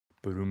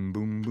Boom,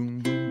 boom, boom,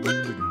 boom,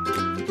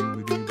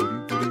 boom.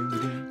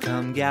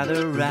 Come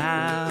gather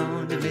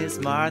round, Miss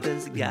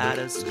Martha's got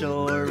a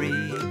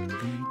story.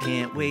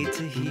 Can't wait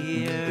to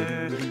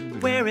hear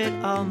where it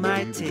all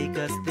might take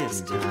us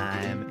this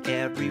time.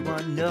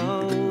 Everyone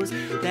knows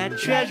that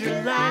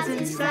treasure lies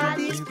inside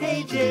these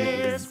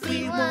pages.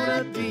 We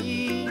wanna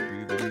be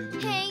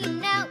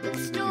hanging out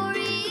with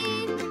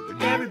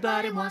stories.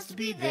 Everybody wants to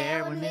be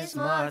there when Miss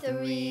Martha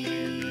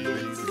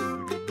reads.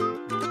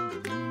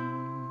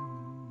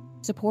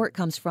 Support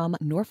comes from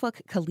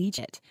Norfolk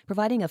Collegiate,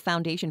 providing a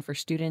foundation for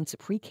students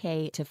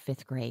pre-K to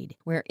 5th grade,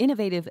 where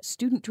innovative,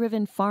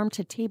 student-driven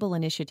farm-to-table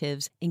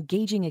initiatives,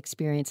 engaging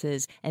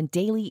experiences, and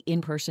daily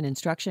in-person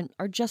instruction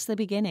are just the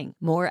beginning.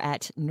 More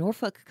at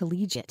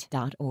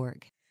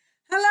norfolkcollegiate.org.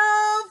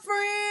 Hello,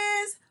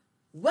 friends!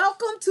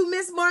 Welcome to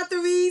Miss Martha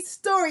Reed's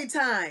Story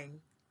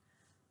Time.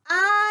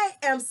 I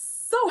am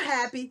so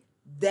happy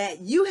that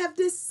you have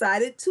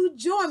decided to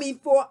join me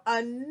for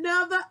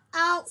another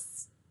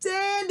outstanding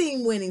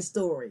winning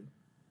story.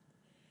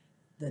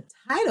 The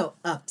title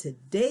of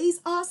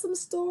today's awesome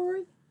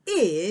story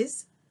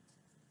is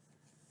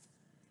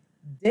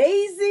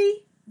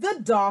Daisy the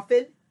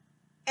Dolphin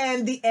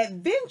and the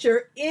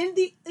Adventure in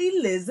the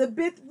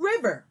Elizabeth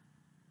River.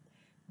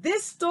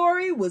 This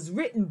story was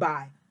written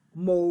by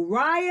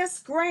Moriah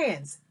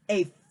Schranz,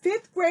 a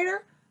 5th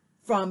grader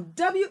from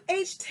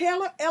W.H.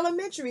 Taylor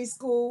Elementary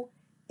School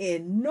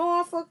in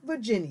Norfolk,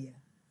 Virginia.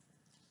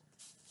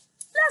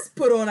 Let's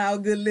put on our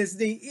good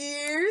listening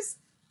ears.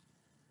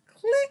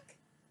 Click,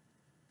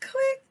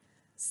 click,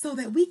 so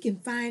that we can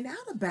find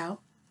out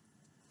about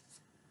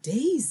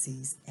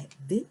Daisy's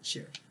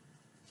adventure.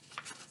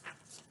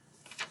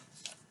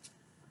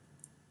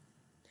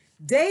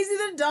 Daisy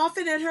the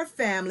Dolphin and her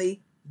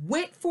family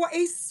went for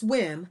a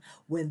swim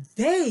when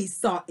they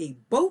saw a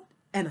boat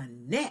and a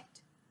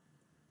net,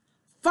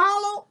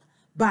 followed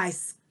by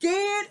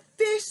scared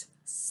fish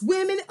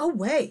swimming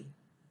away.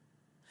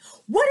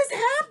 "What is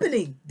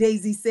happening?"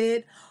 Daisy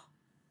said.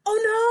 "Oh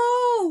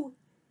no,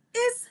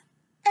 it's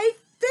a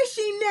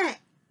fishing net.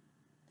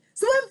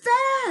 Swim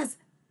fast,"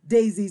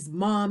 Daisy's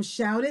mom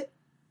shouted.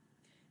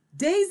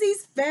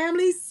 Daisy's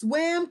family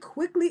swam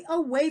quickly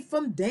away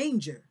from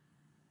danger.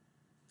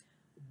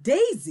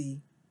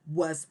 Daisy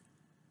was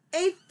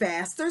a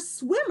faster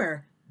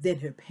swimmer than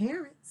her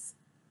parents.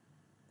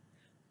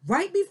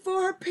 Right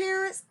before her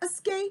parents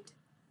escaped,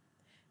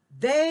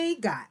 they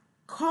got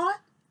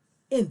caught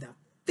in the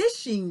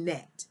fishing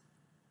net.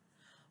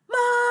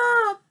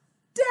 "Mom!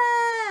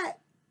 Dad!"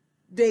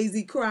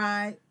 Daisy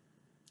cried.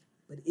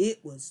 But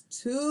it was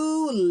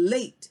too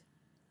late.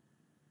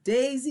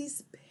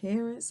 Daisy's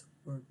parents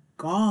were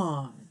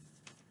gone.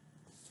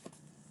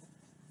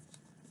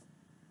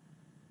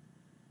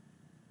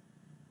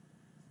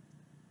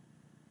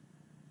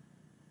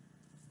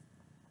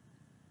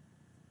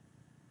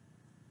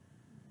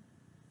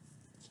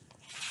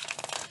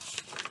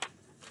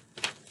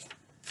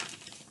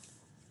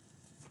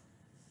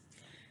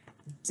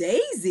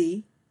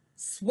 Daisy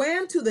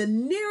swam to the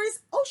nearest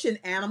ocean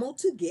animal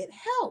to get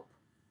help.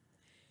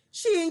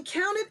 She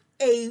encountered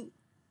a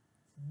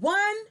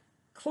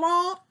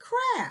one-clawed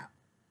crab.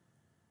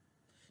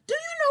 "Do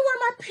you know where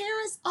my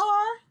parents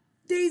are?"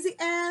 Daisy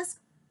asked.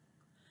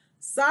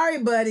 "Sorry,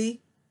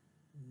 buddy.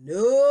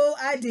 No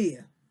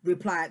idea,"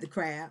 replied the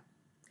crab.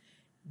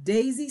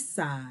 Daisy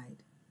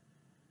sighed.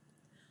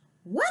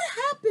 "What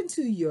happened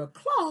to your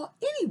claw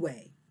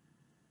anyway?"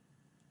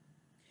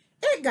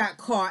 "It got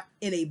caught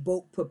in a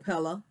boat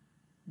propeller,"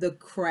 the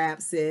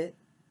crab said.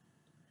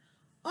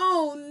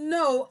 "Oh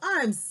no,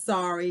 I'm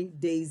sorry,"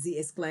 Daisy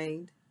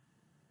exclaimed.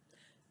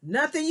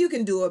 "Nothing you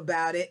can do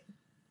about it."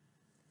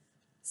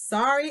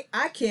 "Sorry,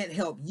 I can't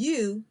help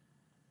you,"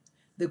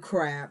 the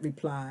crab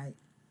replied.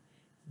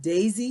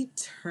 Daisy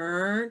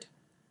turned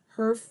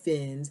her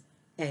fins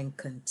and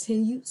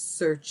continued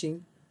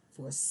searching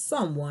for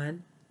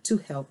someone to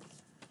help.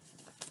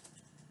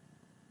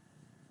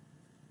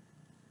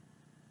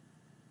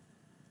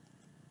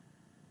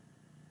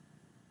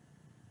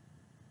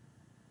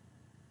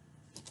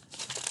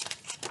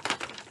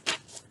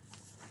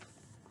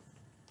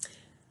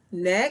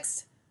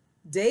 Next,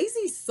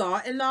 Daisy saw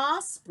an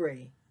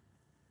osprey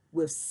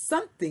with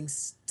something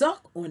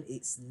stuck on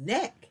its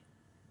neck.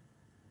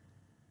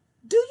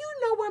 "Do you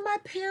know where my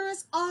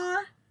parents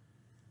are?"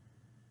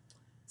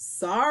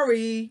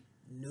 "Sorry,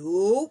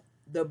 nope,"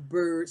 the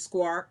bird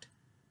squawked.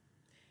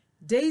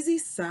 Daisy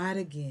sighed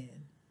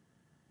again.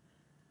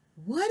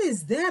 "What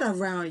is that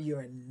around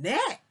your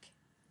neck?"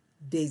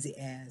 Daisy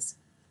asked.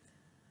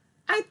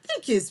 "I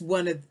think it's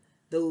one of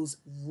those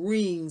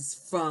rings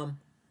from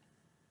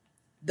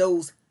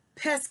those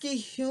pesky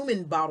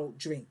human bottled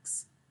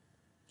drinks.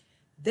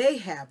 They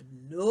have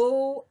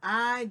no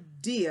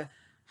idea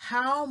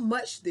how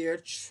much their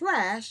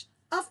trash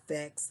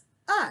affects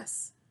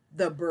us,"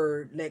 the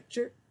bird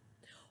lectured.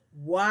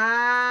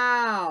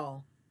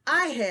 "Wow,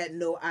 I had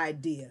no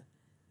idea,"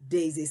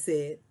 Daisy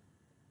said.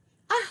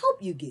 "I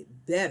hope you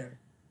get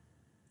better."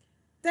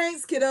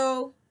 "Thanks,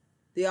 kiddo,"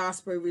 the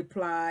osprey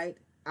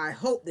replied. "I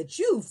hope that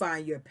you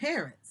find your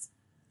parents."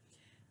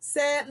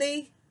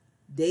 Sadly,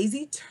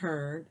 Daisy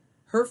turned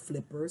her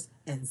flippers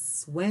and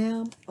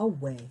swam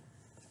away.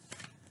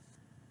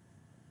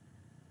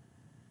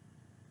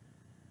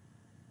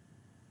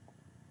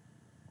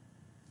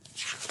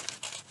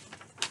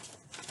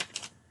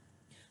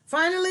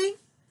 Finally,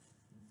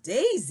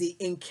 Daisy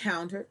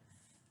encountered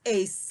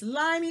a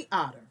slimy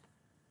otter.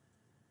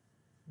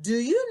 "Do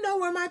you know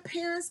where my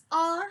parents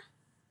are?"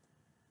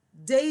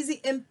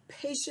 Daisy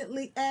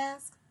impatiently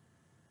asked.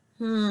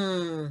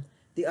 The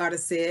otter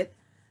said.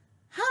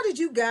 "How did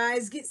you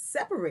guys get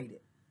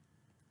separated?"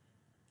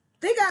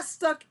 "They got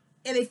stuck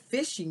in a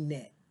fishing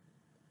net,"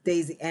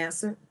 Daisy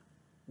answered.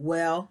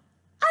 "Well,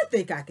 I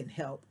think I can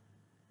help,"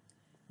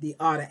 the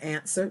otter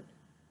answered.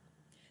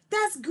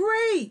 "That's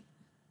great.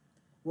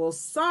 Well,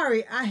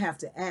 sorry I have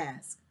to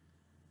ask.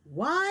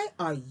 Why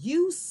are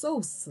you so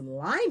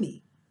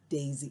slimy?"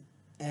 Daisy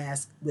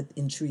asked with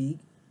intrigue.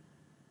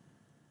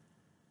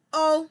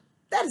 "Oh,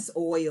 that is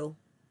oil.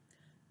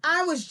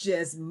 I was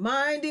just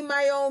minding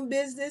my own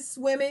business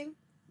swimming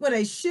when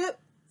a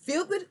ship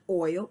filled with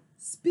oil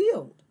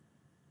spilled."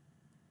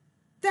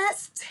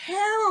 "That's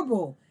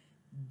terrible,"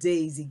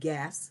 Daisy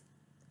gasped.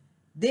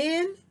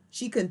 Then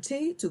she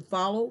continued to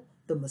follow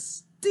the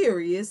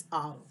mysterious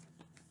otter.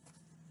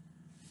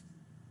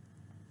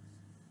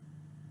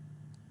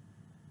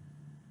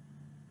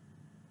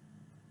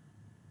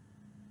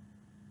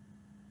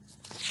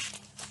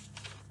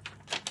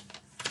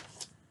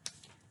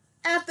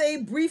 After a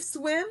brief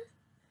swim,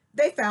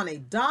 they found a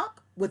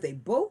dock with a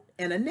boat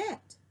and a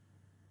net.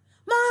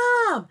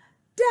 "Mom!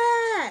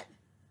 Dad!"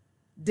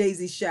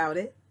 Daisy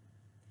shouted.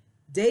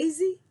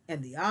 Daisy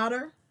and the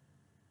otter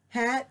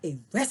had a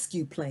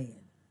rescue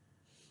plan.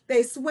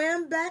 They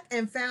swam back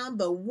and found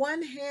the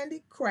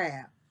one-handed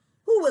crab,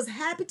 who was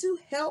happy to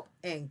help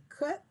and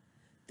cut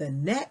the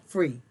net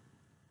free.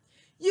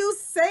 "You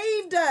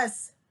saved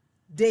us!"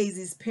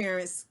 Daisy's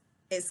parents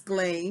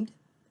exclaimed.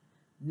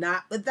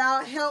 "Not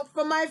without help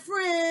from my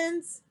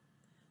friends."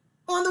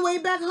 On the way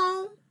back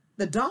home,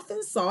 the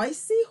dolphin saw a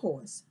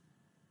seahorse.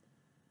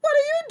 "What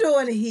are you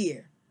doing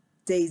here?"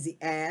 Daisy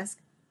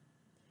asked.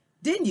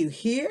 "Didn't you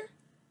hear?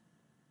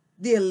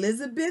 The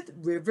Elizabeth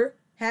River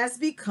has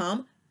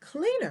become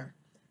cleaner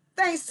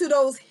thanks to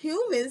those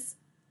humans,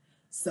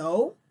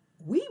 so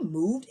we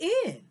moved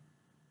in."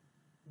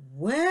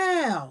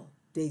 "Well,"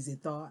 Daisy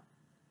thought,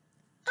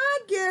 "I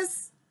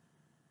guess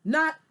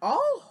not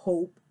all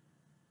hope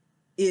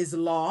is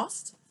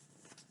lost."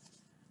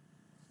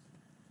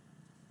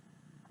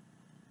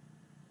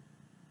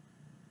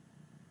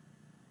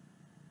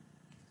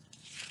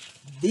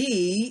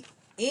 The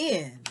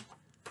end.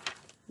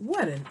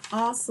 What an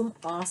awesome,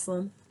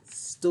 awesome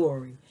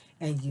story.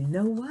 And you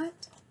know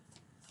what?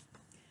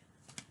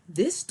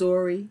 This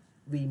story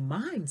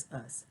reminds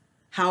us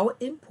how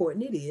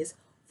important it is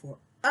for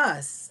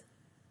us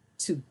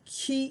to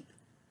keep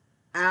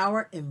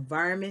our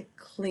environment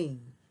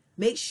clean.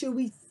 Make sure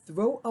we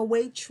throw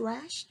away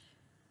trash.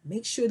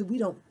 Make sure that we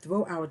don't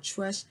throw our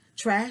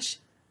trash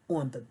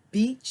on the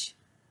beach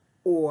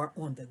or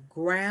on the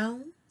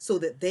ground so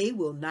that they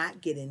will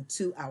not get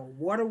into our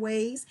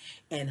waterways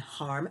and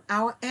harm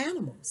our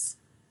animals.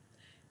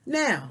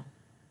 Now,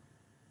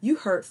 you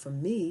heard from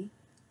me.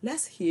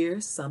 Let's hear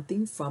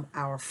something from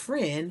our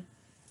friend,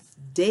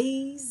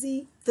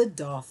 Daisy the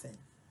dolphin.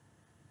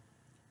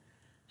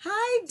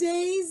 "Hi,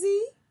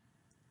 Daisy."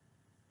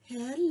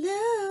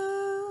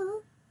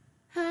 "Hello.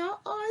 How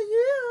are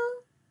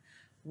you?"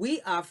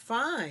 "We are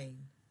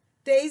fine."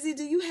 Daisy,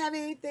 do you have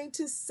anything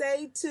to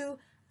say to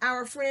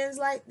our friends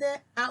like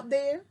that out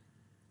there?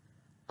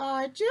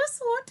 "I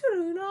just want to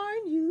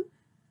remind you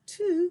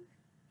to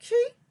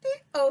keep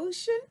the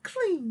ocean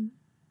clean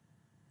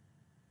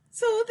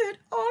so that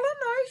all of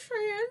my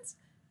friends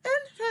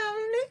and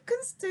family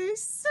can stay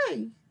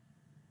safe.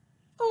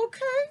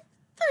 Okay?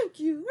 Thank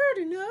you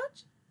very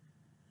much."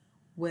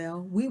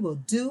 Well, we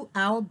will do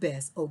our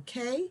best,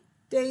 okay,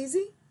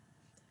 Daisy?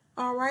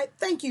 All right,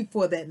 thank you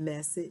for that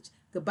message.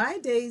 Goodbye,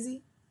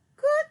 Daisy.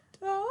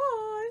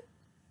 Goodbye.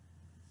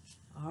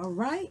 All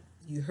right,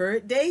 you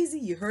heard Daisy.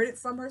 You heard it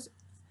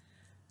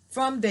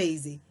from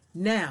Daisy.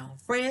 Now,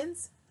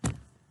 friends,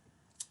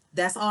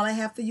 that's all I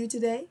have for you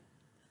today.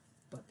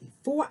 But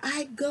before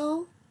I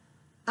go,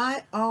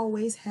 I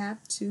always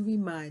have to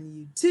remind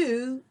you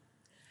to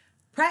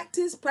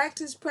practice,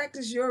 practice,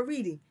 practice your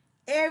reading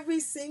every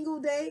single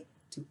day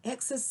to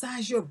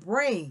exercise your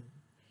brain,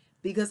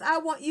 because I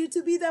want you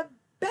to be the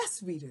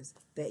best readers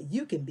that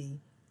you can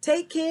be.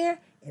 Take care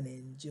and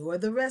enjoy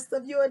the rest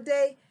of your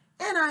day,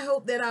 and I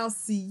hope that I'll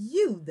see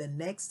you the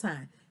next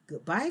time.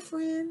 Goodbye,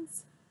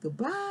 friends.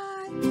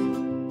 Goodbye.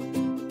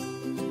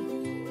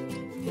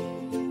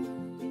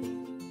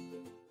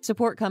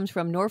 Support comes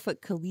from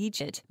Norfolk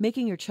Collegiate,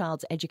 making your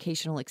child's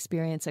educational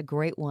experience a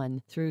great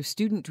one through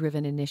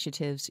student-driven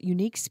initiatives,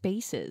 unique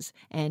spaces,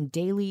 and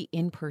daily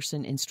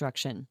in-person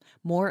instruction.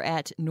 More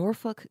at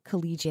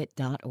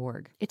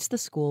norfolkcollegiate.org. It's the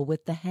school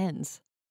with the hens.